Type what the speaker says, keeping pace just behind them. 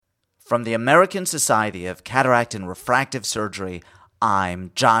From the American Society of Cataract and Refractive Surgery,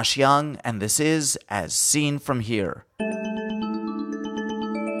 I'm Josh Young, and this is As Seen From Here.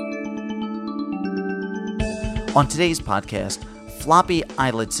 On today's podcast, Floppy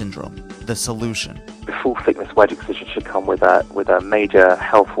Eyelid Syndrome, the solution. The full thickness wedge excision should come with a major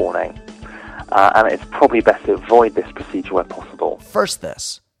health warning, and it's probably best to avoid this procedure where possible. First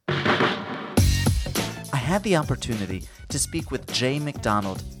this. I had the opportunity to speak with Jay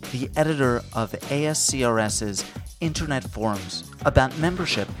McDonald, the editor of ASCRS's Internet Forums, about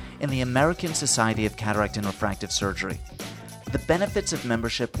membership in the American Society of Cataract and Refractive Surgery. The benefits of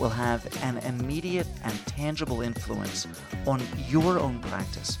membership will have an immediate and tangible influence on your own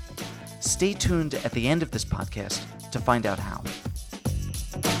practice. Stay tuned at the end of this podcast to find out how.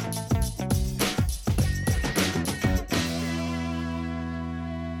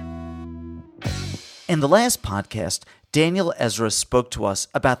 In the last podcast, Daniel Ezra spoke to us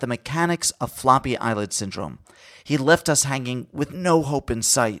about the mechanics of floppy eyelid syndrome. He left us hanging with no hope in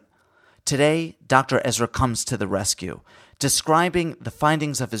sight. Today, Dr. Ezra comes to the rescue, describing the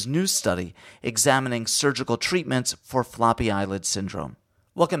findings of his new study examining surgical treatments for floppy eyelid syndrome.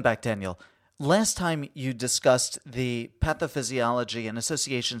 Welcome back, Daniel. Last time you discussed the pathophysiology and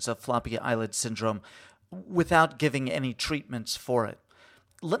associations of floppy eyelid syndrome without giving any treatments for it.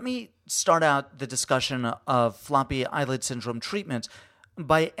 Let me start out the discussion of floppy eyelid syndrome treatment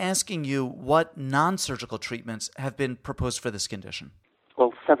by asking you what non-surgical treatments have been proposed for this condition.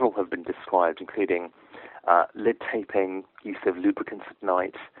 Well, several have been described, including lid taping, use of lubricants at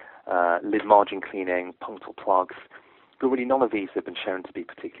night, lid margin cleaning, punctal plugs, but really none of these have been shown to be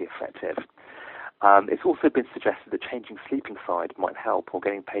particularly effective. It's also been suggested that changing sleeping side might help, or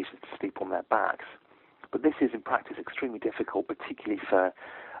getting patients to sleep on their backs. But this is in practice extremely difficult, particularly for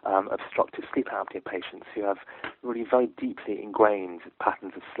obstructive sleep apnea patients who have really very deeply ingrained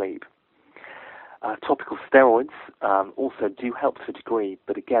patterns of sleep. Topical steroids also do help to a degree,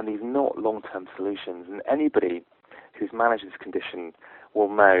 but again, these are not long-term solutions, and anybody who's managed this condition will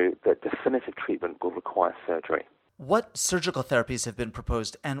know that definitive treatment will require surgery. What surgical therapies have been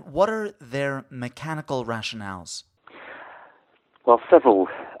proposed, and what are their mechanical rationales? Well, several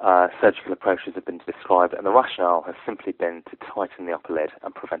surgical approaches have been described, and the rationale has simply been to tighten the upper lid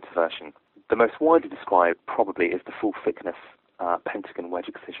and prevent eversion. The most widely described probably is the full thickness pentagon wedge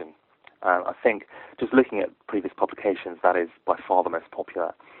excision. I think, just looking at previous publications, that is by far the most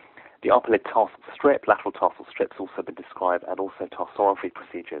popular. The upper lid tarsal strip, lateral tarsal strips also been described, and also tarsorrhaphy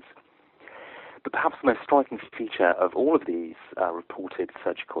procedures. But perhaps the most striking feature of all of these reported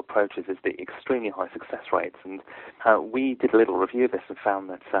surgical approaches is the extremely high success rates. And we did a little review of this and found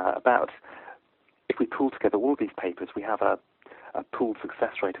that if we pull together all of these papers, we have a pooled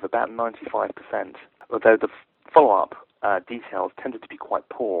success rate of about 95%, although the follow-up details tended to be quite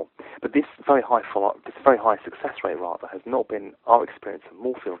poor. But this very high success rate has not been our experience at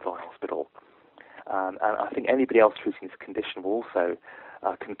Moorfields Eye Hospital. And I think anybody else treating this condition will also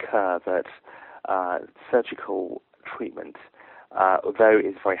concur that surgical treatment, although it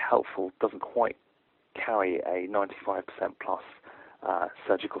is very helpful, doesn't quite carry a 95% plus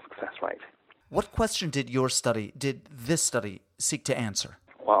surgical success rate. What question did this study seek to answer?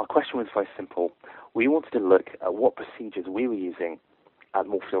 Well, our question was very simple. We wanted to look at what procedures we were using at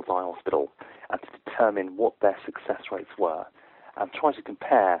Moorfields Eye Hospital and to determine what their success rates were, and try to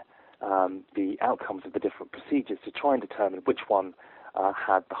compare the outcomes of the different procedures to try and determine which one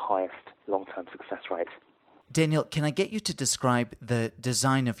had the highest long-term success rate. Daniel, can I get you to describe the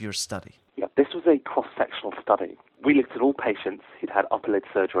design of your study? Yeah, this was a cross-sectional study. We looked at all patients who'd had upper lid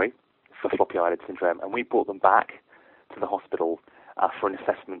surgery for floppy eyelid syndrome, and we brought them back to the hospital for an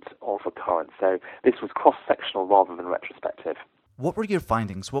assessment of recurrence. So this was cross-sectional rather than retrospective. What were your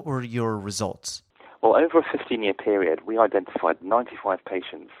findings? What were your results? Well, over a 15-year period, we identified 95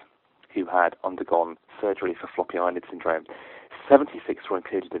 patients who had undergone surgery for floppy eyelid syndrome. 76 were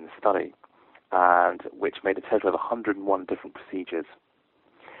included in the study, and which made a total of 101 different procedures.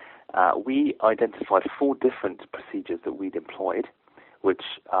 We identified 4 different procedures that we'd employed, which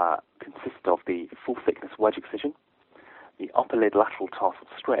consist of the full thickness wedge excision, the upper lid lateral tarsal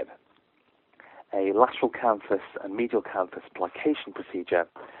strip, a lateral canthus and medial canthus plication procedure,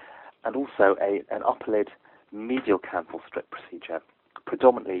 and also an upper lid medial canthal strip procedure,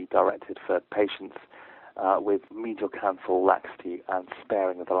 predominantly directed for patients with medial canthal laxity and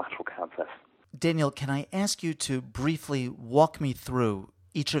sparing of the lateral canthus. Daniel, can I ask you to briefly walk me through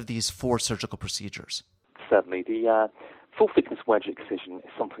each of these 4 surgical procedures? Certainly. The full thickness wedge excision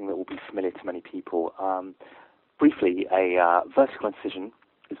is something that will be familiar to many people. Briefly, a vertical incision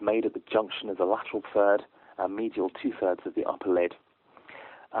is made at the junction of the lateral third and medial 2/3 of the upper lid.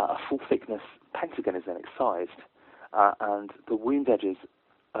 A full-thickness pentagon is then excised, and the wound edges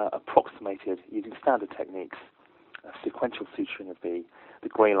approximated using standard techniques, sequential suturing of the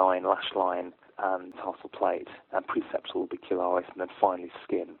grey line, lash line, and tarsal plate, and preceptal orbicularis, and then finally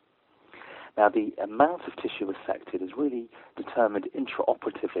skin. Now, the amount of tissue resected is really determined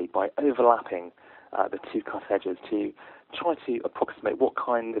intraoperatively by overlapping the two cut edges to try to approximate what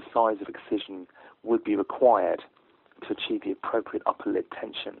kind of size of excision would be required to achieve the appropriate upper lid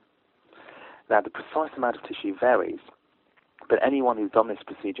tension. Now, the precise amount of tissue varies, but anyone who's done this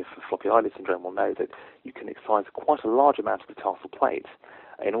procedure for floppy eyelid syndrome will know that you can excise quite a large amount of the tarsal plate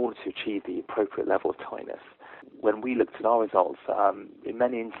in order to achieve the appropriate level of tightness. When we looked at our results, in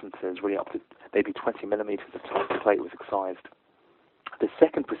many instances, really up to maybe 20 millimeters of tarsal plate was excised. The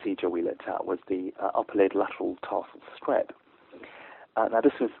second procedure we looked at was the upper lid lateral tarsal strip. Now,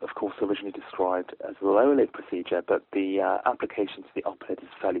 this was, of course, originally described as a lower lid procedure, but the application to the upper lid is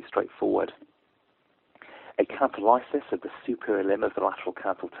fairly straightforward. A canthalolysis of the superior limb of the lateral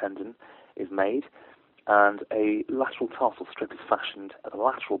canthal tendon is made, and a lateral tarsal strip is fashioned at the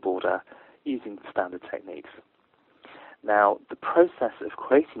lateral border using standard techniques. Now, the process of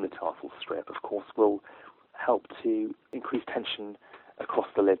creating the tarsal strip, of course, will help to increase tension across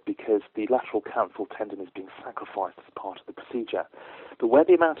the lid because the lateral canthal tendon is being sacrificed as part of the procedure. But where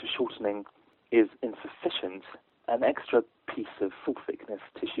the amount of shortening is insufficient, an extra piece of full-thickness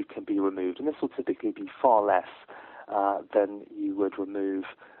tissue can be removed, and this will typically be far less than you would remove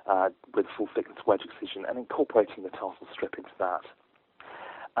with full-thickness wedge excision, and incorporating the tarsal strip into that.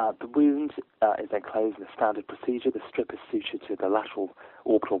 The wound is then closed in a standard procedure. The strip is sutured to the lateral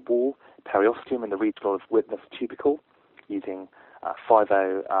orbital wall, periosteum, and the regional of witness tubercle using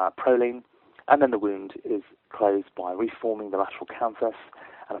 5-0 proline, and then the wound is closed by reforming the lateral canthus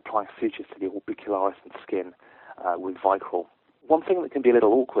and applying sutures to the orbicularis and skin with Vicryl. One thing that can be a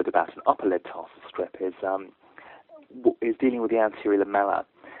little awkward about an upper lid tarsal strip is dealing with the anterior lamella.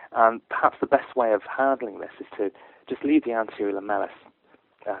 And perhaps the best way of handling this is to just leave the anterior lamella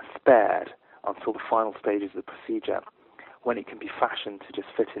spared until the final stages of the procedure, when it can be fashioned to just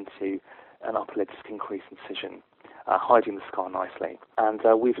fit into an upper lid skin crease incision, hiding the scar nicely. And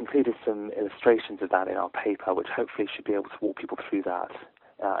we've included some illustrations of that in our paper, which hopefully should be able to walk people through that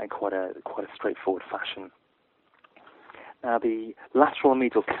in quite a straightforward fashion. Now, the lateral and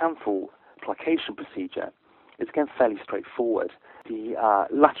medial canthal plication procedure is again fairly straightforward. The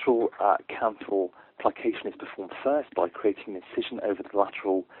lateral canthal plication is performed first by creating an incision over the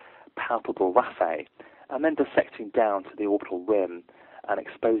lateral palpebral raphe and then dissecting down to the orbital rim and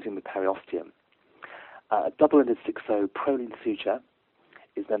exposing the periosteum. A double-ended 6-0 proline suture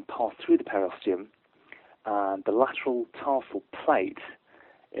is then passed through the periosteum, and the lateral tarsal plate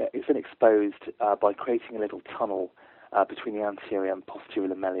is then exposed by creating a little tunnel between the anterior and posterior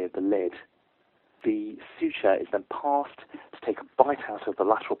lamellae of the lid. The suture is then passed to take a bite out of the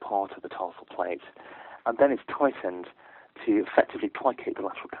lateral part of the tarsal plate, and then is tightened to effectively plicate the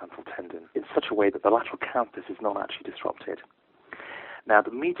lateral canthal tendon in such a way that the lateral canthus is not actually disrupted. Now,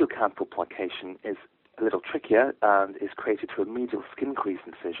 the medial canthal plication is a little trickier and is created through a medial skin crease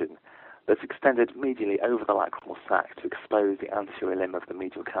incision that's extended medially over the lacrimal sac to expose the anterior limb of the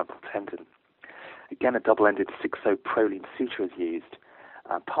medial canthal tendon. Again, a double-ended 6-0 proline suture is used,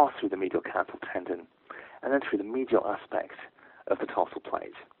 passed through the medial canthal tendon, and then through the medial aspect of the tarsal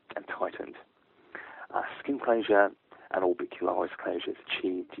plate and tightened. Skin closure and orbicularis closure is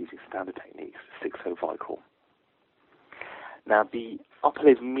achieved using standard techniques, 6-0 Vicryl. Now, the upper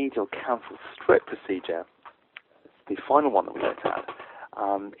lid medial canthal strip procedure, the final one that we looked at,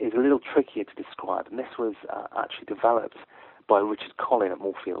 is a little trickier to describe, and this was actually developed by Richard Collin at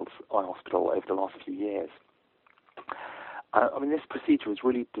Moorfields Eye Hospital over the last few years. This procedure was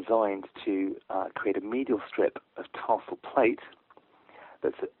really designed to create a medial strip of tarsal plate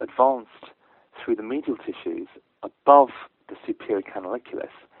that's advanced through the medial tissues above the superior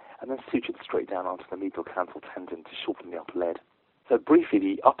canaliculus and then sutured straight down onto the medial canthal tendon to shorten the upper lid. So briefly,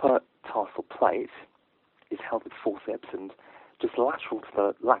 the upper tarsal plate is held with forceps, and just lateral to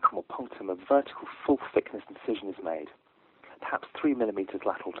the lacrimal punctum, a vertical full-thickness incision is made, perhaps 3 millimeters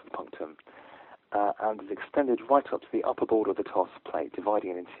lateral to the punctum, and is extended right up to the upper border of the tarsal plate,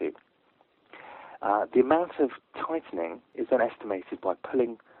 dividing it in two. The amount of tightening is then estimated by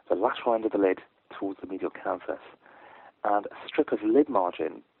pulling the lateral end of the lid towards the medial canthus, and a strip of lid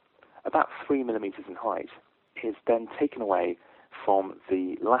margin, about 3 millimeters in height, is then taken away from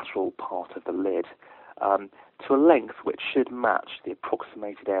the lateral part of the lid to a length which should match the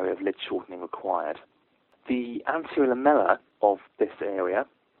approximated area of lid shortening required. The anterior lamella of this area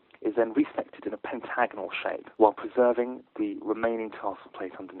is then resected in a pentagonal shape while preserving the remaining tarsal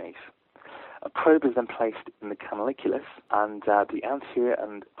plate underneath. A probe is then placed in the canaliculus, and the anterior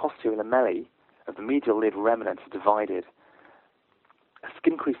and posterior lamellae of the medial lid remnants are divided. A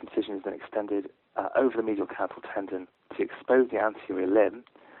skin crease incision is then extended over the medial canthal tendon to expose the anterior limb,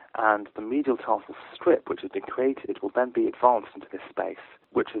 and the medial tarsal strip, which has been created, will then be advanced into this space,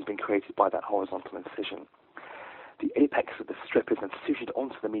 which has been created by that horizontal incision. The apex of the strip is then sutured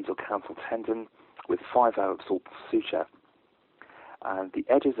onto the medial canthal tendon with 5-0 absorbable suture, and the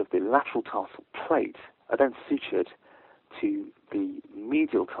edges of the lateral tarsal plate are then sutured to the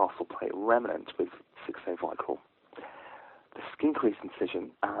medial tarsal plate remnant with 6-0 vicryl. The skin crease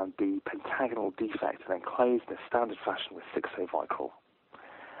incision and the pentagonal defect are then closed in a standard fashion with 6-0 vicryl.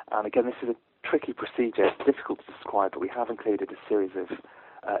 And again, this is a tricky procedure. It's difficult to describe, but we have included a series of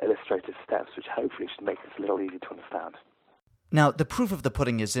illustrative steps which hopefully should make this a little easier to understand. Now, the proof of the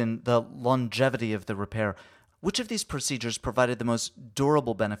pudding is in the longevity of the repair. Which of these procedures provided the most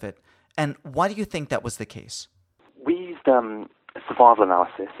durable benefit, and why do you think that was the case? We used survival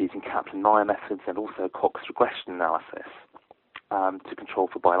analysis using Kaplan-Meier methods and also Cox regression analysis to control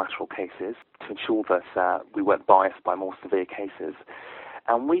for bilateral cases to ensure that we weren't biased by more severe cases.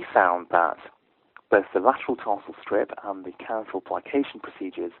 And we found that both the lateral tarsal strip and the canthal plication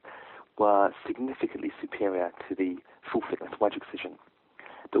procedures were significantly superior to the full-thickness wedge excision.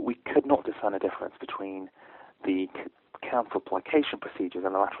 But we could not discern a difference between the canthal plication procedures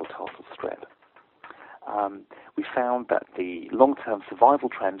and the lateral tarsal strip. We found that the long-term survival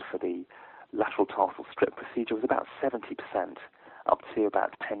trend for the lateral tarsal strip procedure was about 70%, up to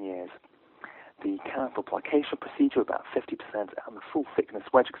about 10 years. The canthal plication procedure about 50%, and the full-thickness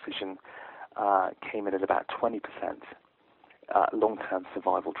wedge excision came in at about 20% long-term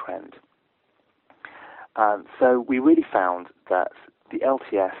survival trend. So we really found that the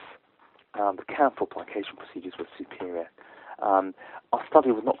LTS and the canthal plication procedures were superior. Our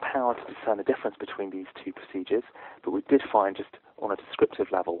study was not powered to discern the difference between these two procedures, but we did find, just on a descriptive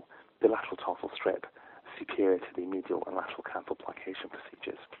level, the lateral tarsal strip superior to the medial and lateral canthal plication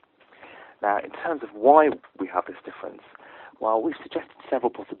procedures. Now, in terms of why we have this difference, well, we've suggested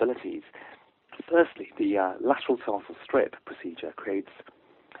several possibilities. Firstly, the lateral tarsal strip procedure creates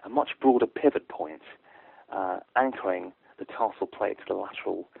a much broader pivot point, anchoring the tarsal plate to the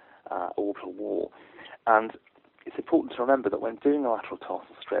lateral orbital wall. And it's important to remember that when doing a lateral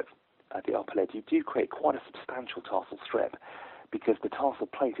tarsal strip at the upper lid, you do create quite a substantial tarsal strip because the tarsal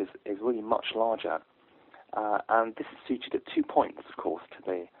plate is really much larger. And this is sutured at 2 points, of course, to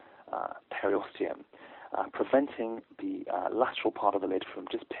the periosteum, preventing the lateral part of the lid from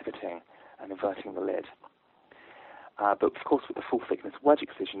just pivoting and inverting the lid. But of course, with the full thickness wedge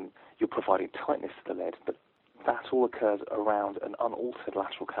excision, you're providing tightness to the lid, but that all occurs around an unaltered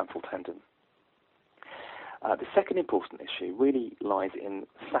lateral canthal tendon. The second important issue really lies in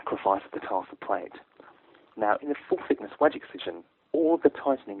sacrifice of the tarsal plate. Now, in the full thickness wedge excision, all of the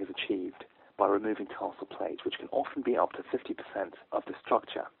tightening is achieved by removing tarsal plate, which can often be up to 50% of the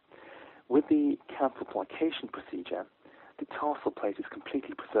structure. With the canthal plication procedure, the tarsal plate is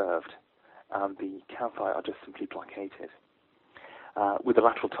completely preserved and the canthi are just simply plicated. With the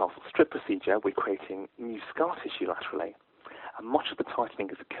lateral tarsal strip procedure, we're creating new scar tissue laterally, and much of the tightening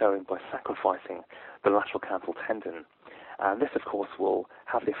is occurring by sacrificing the lateral canthal tendon. And this, of course, will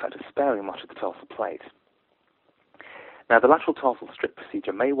have the effect of sparing much of the tarsal plate. Now, the lateral tarsal strip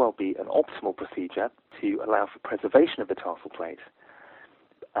procedure may well be an optimal procedure to allow for preservation of the tarsal plate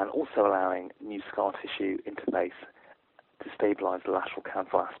and also allowing new scar tissue into place to stabilize the lateral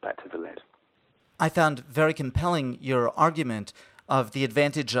canthal aspect of the lid. I found very compelling your argument of the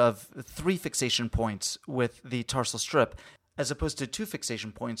advantage of 3 fixation points with the tarsal strip as opposed to 2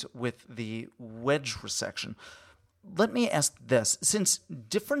 fixation points with the wedge resection. Let me ask this. Since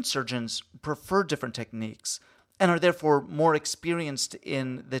different surgeons prefer different techniques and are therefore more experienced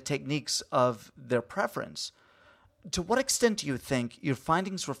in the techniques of their preference, to what extent do you think your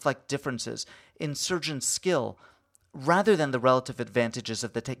findings reflect differences in surgeon skill rather than the relative advantages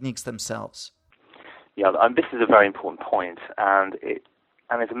of the techniques themselves? Yeah, this is a very important point, and it's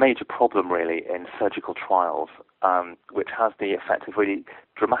a major problem really in surgical trials, which has the effect of really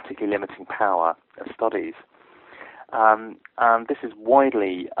dramatically limiting power of studies. And this is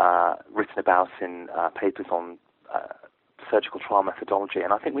widely written about in papers on surgical trial methodology,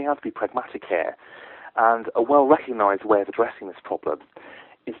 and I think we have to be pragmatic here. And a well-recognized way of addressing this problem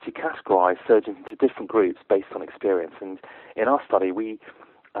is to categorize surgeons into different groups based on experience. And in our study, we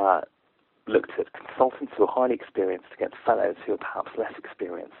looked at consultants who are highly experienced against fellows who are perhaps less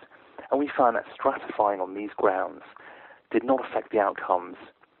experienced. And we found that stratifying on these grounds did not affect the outcomes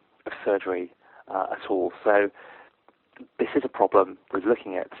of surgery at all. So this is a problem with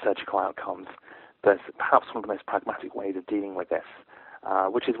looking at surgical outcomes, but perhaps one of the most pragmatic ways of dealing with this,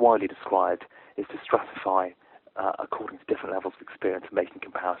 which is widely described, is to stratify according to different levels of experience and making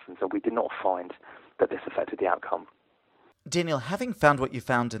comparisons, and we did not find that this affected the outcome. Daniel, having found what you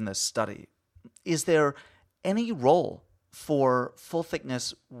found in this study, is there any role for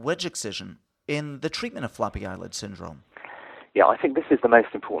full-thickness wedge excision in the treatment of floppy eyelid syndrome? Yeah, I think this is the most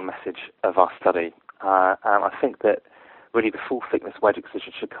important message of our study, and I think that really the full-thickness wedge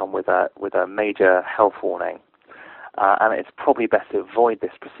excision should come with a major health warning, and it's probably best to avoid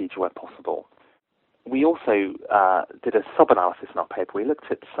this procedure where possible. We also did a sub-analysis in our paper. We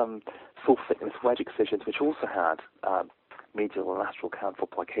looked at some full-thickness wedge excisions which also had medial and lateral canthal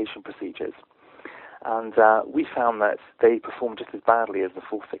plication procedures. And we found that they performed just as badly as the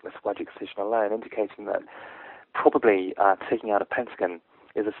full-thickness wedge excision alone, indicating that probably taking out a pentagon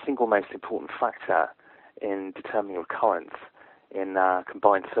is a single most important factor in determining recurrence in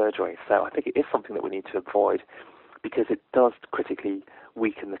combined surgery. So I think it is something that we need to avoid because it does critically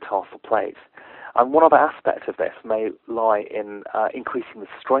weaken the tarsal plate. And one other aspect of this may lie in increasing the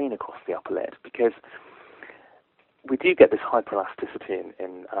strain across the upper lid, because we do get this hyperelasticity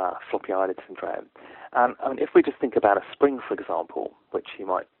in floppy eyelid syndrome. And I mean, if we just think about a spring, for example, which you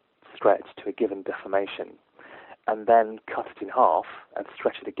might stretch to a given deformation, and then cut it in half and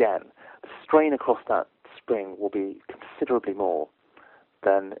stretch it again, the strain across that spring will be considerably more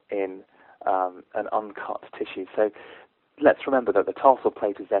than in an uncut tissue. So let's remember that the tarsal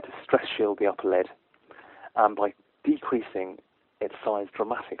plate is there to stress shield the upper lid, and by decreasing its size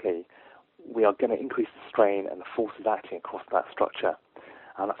dramatically, we are going to increase the strain and the forces acting across that structure,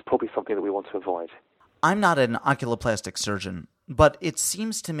 and that's probably something that we want to avoid. I'm not an oculoplastic surgeon, but it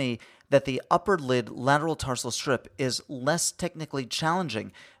seems to me that the upper lid lateral tarsal strip is less technically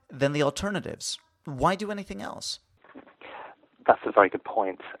challenging than the alternatives. Why do anything else? That's a very good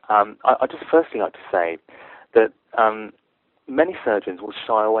point. I'd just firstly like to say that many surgeons will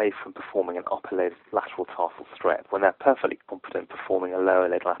shy away from performing an upper lid lateral tarsal strip when they're perfectly competent performing a lower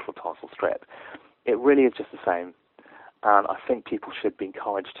lid lateral tarsal strip. It really is just the same, and I think people should be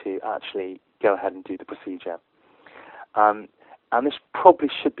encouraged to actually go ahead and do the procedure. And this probably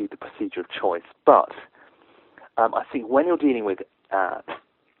should be the procedure of choice, but I think when you're dealing with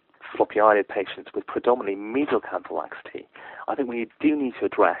floppy eyelid patients with predominantly medial canthal laxity, I think we do need to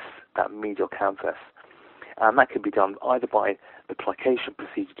address that medial canthus. And that can be done either by the plication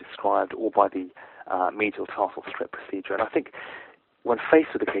procedure described or by the medial tarsal strip procedure. And I think when faced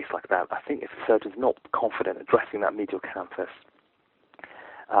with a case like that, I think if the surgeon's not confident addressing that medial canthus,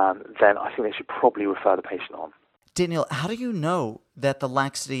 then I think they should probably refer the patient on. Daniel, how do you know that the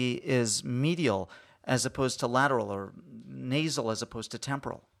laxity is medial as opposed to lateral, or nasal as opposed to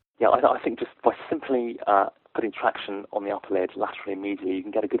temporal? Yeah, I think just by simply putting traction on the upper lid laterally and medially, you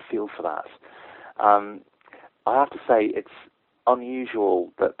can get a good feel for that. I have to say it's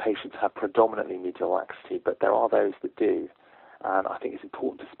unusual that patients have predominantly medial laxity, but there are those that do, and I think it's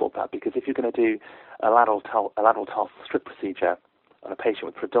important to spot that, because if you're going to do a lateral tarsal strip procedure on a patient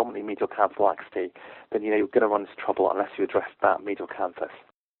with predominantly medial canthal laxity, then you're going to run into trouble unless you address that medial canthus.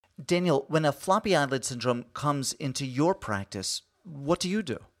 Daniel, when a floppy eyelid syndrome comes into your practice, what do you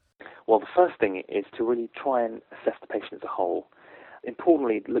do? Well, the first thing is to really try and assess the patient as a whole.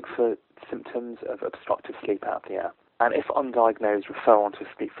 Importantly, look for symptoms of obstructive sleep apnea, and if undiagnosed, refer on to a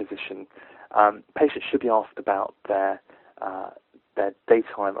sleep physician. Patients should be asked about their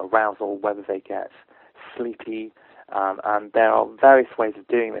daytime arousal, whether they get sleepy, and there are various ways of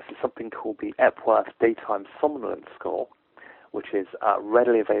doing this. There's something called the Epworth Daytime Somnolence Score, which is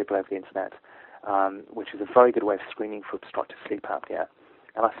readily available over the internet, which is a very good way of screening for obstructive sleep apnea.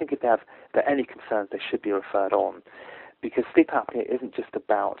 And I think if there are any concerns, they should be referred on, because sleep apnea isn't just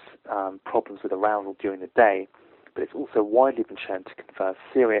about problems with arousal during the day, but it's also widely been shown to confer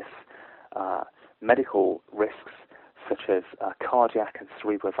serious medical risks, such as cardiac and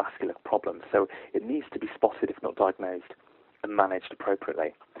cerebrovascular problems. So it needs to be spotted, if not diagnosed, and managed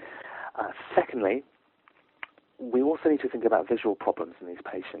appropriately. Secondly, we also need to think about visual problems in these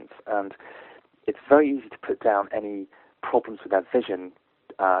patients, and it's very easy to put down any problems with their vision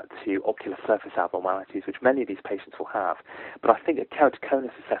to ocular surface abnormalities, which many of these patients will have. But I think a keratoconus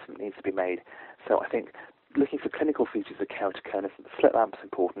assessment needs to be made. So I think looking for clinical features of keratoconus, the slit lamp is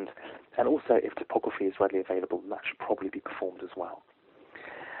important, and also if topography is readily available, that should probably be performed as well.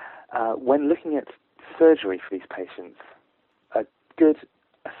 When looking at surgery for these patients, a good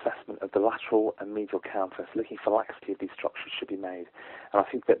assessment of the lateral and medial canthus, looking for laxity of these structures, should be made. And I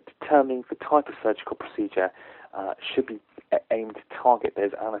think that determining the type of surgical procedure should be aimed to target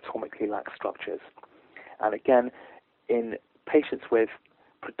those anatomically lax structures. And again, in patients with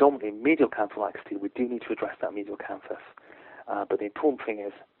predominantly medial canthal laxity, we do need to address that medial canthus. But the important thing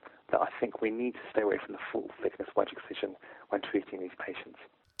is that I think we need to stay away from the full thickness wedge excision when treating these patients.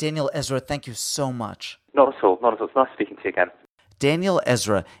 Daniel Ezra, thank you so much. Not at all. It's nice speaking to you again. Daniel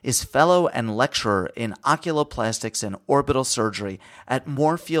Ezra is fellow and lecturer in oculoplastics and orbital surgery at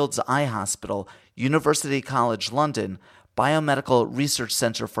Moorfields Eye Hospital, University College London, Biomedical Research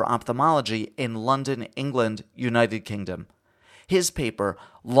Centre for Ophthalmology in London, England, United Kingdom. His paper,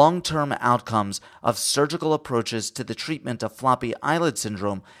 Long-Term Outcomes of Surgical Approaches to the Treatment of Floppy Eyelid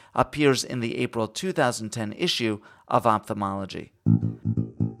Syndrome, appears in the April 2010 issue of Ophthalmology.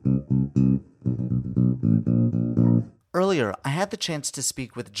 Earlier, I had the chance to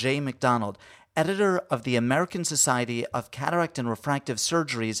speak with Jay McDonald, editor of the American Society of Cataract and Refractive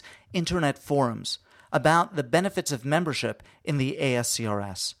Surgery's Internet Forums, about the benefits of membership in the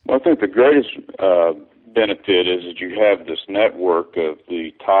ASCRS. Well, I think the greatest benefit is that you have this network of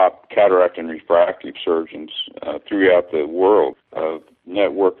the top cataract and refractive surgeons throughout the world, a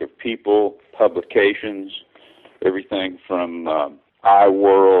network of people, publications, everything from Eye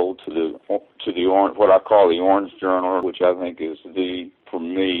World to the orange, what I call the Orange Journal, which I think is for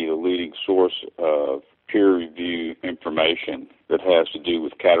me, the leading source of peer-reviewed information that has to do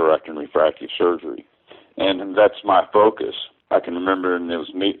with cataract and refractive surgery. And that's my focus. I can remember in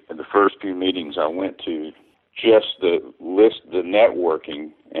the first few meetings I went to, just the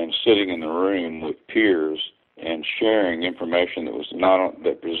networking and sitting in the room with peers and sharing information that was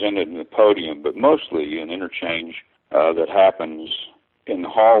that presented in the podium, but mostly an interchange that happens in the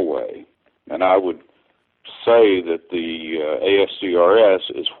hallway. And I would say that the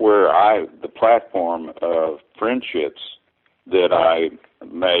ASCRS is where the platform of friendships that I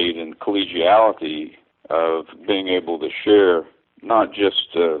made in collegiality of being able to share not just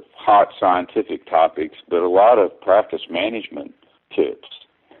hot scientific topics, but a lot of practice management tips,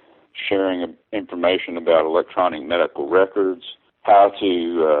 sharing information about electronic medical records, how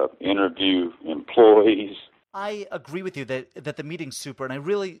to interview employees. I agree with you that the meeting's super, and I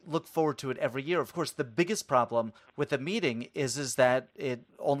really look forward to it every year. Of course, the biggest problem with the meeting is that it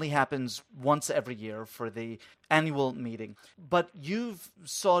only happens once every year for the annual meeting. But you've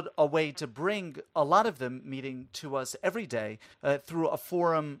sought a way to bring a lot of the meeting to us every day through a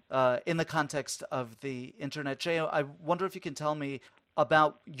forum in the context of the Internet. Jay, I wonder if you can tell me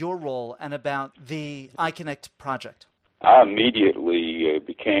about your role and about the iConnect project. I immediately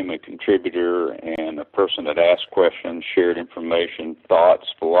became a contributor and a person that asked questions, shared information, thoughts,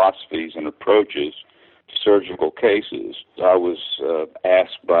 philosophies, and approaches to surgical cases. I was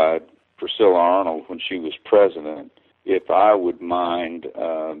asked by Priscilla Arnold when she was president if I would mind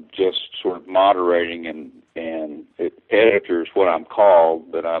just sort of moderating and editor is what I'm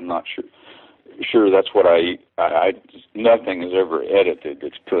called, but I'm not sure that's what I nothing is ever edited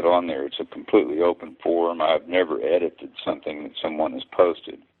that's put on there. It's a completely open forum. I've never edited something that someone has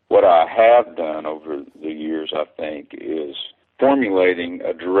posted. What I have done over the years, I think, is formulating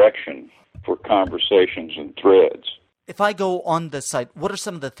a direction for conversations and threads. If I go on the site, what are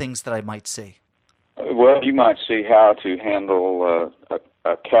some of the things that I might see? Well, you might see how to handle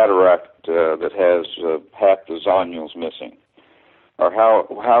a cataract that has half the zonules missing. Or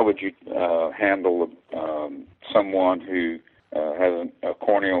how would you handle someone who has a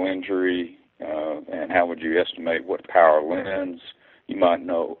corneal injury, and how would you estimate what power lens? You might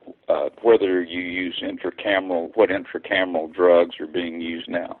know whether you use what intracameral drugs are being used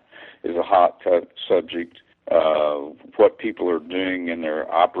now is a hot subject. What people are doing in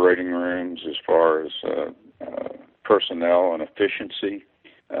their operating rooms as far as personnel and efficiency.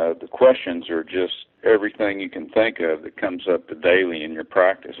 The questions are just everything you can think of that comes up daily in your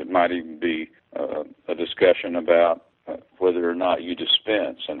practice. It might even be a discussion about whether or not you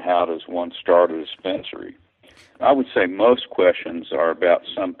dispense and how does one start a dispensary. I would say most questions are about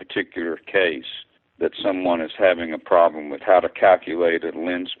some particular case that someone is having a problem with, how to calculate a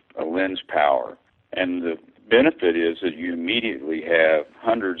lens power. And the benefit is that you immediately have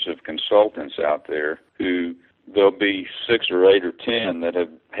hundreds of consultants out there who there'll be 6 or 8 or 10 that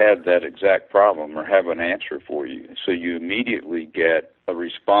have had that exact problem or have an answer for you. So you immediately get a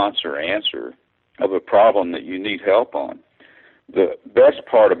response or answer of a problem that you need help on. The best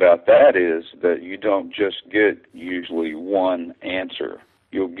part about that is that you don't just get usually one answer.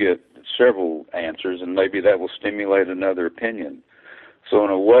 You'll get several answers, and maybe that will stimulate another opinion. So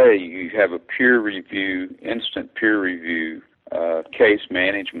in a way, you have a instant peer review case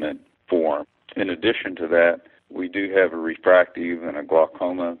management forum. In addition to that, we do have a refractive and a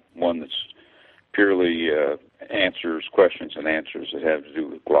glaucoma, one that's purely questions and answers that have to do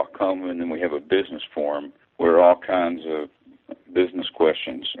with glaucoma, and then we have a business forum where all kinds of business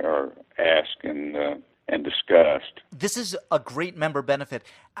questions are asked and discussed. This is a great member benefit.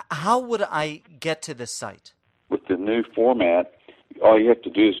 How would I get to this site? With the new format, all you have to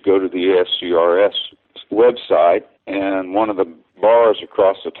do is go to the ASCRS website, and one of the bars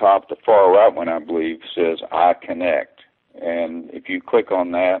across the top, the far right one, I believe, says iConnect. And if you click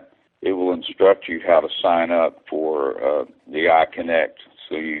on that, it will instruct you how to sign up for the iConnect,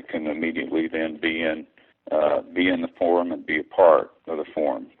 so you can immediately then be in the forum and be a part of the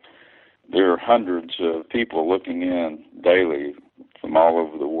forum. There are hundreds of people looking in daily from all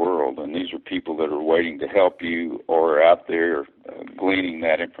over the world, and these are people that are waiting to help you or out there gleaning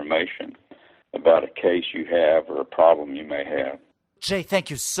that information about a case you have or a problem you may have. Jay, thank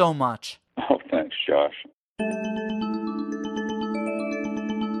you so much. Oh, thanks, Josh.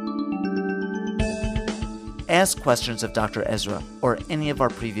 Ask questions of Dr. Ezra or any of our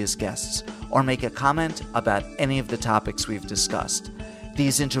previous guests, or make a comment about any of the topics we've discussed.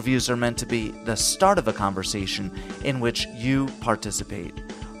 These interviews are meant to be the start of a conversation in which you participate.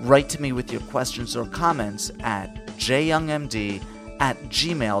 Write to me with your questions or comments at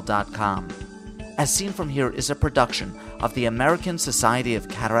jyoungmd@gmail.com. As Seen From Here is a production of the American Society of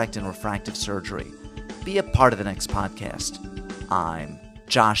Cataract and Refractive Surgery. Be a part of the next podcast. I'm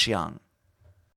Josh Young.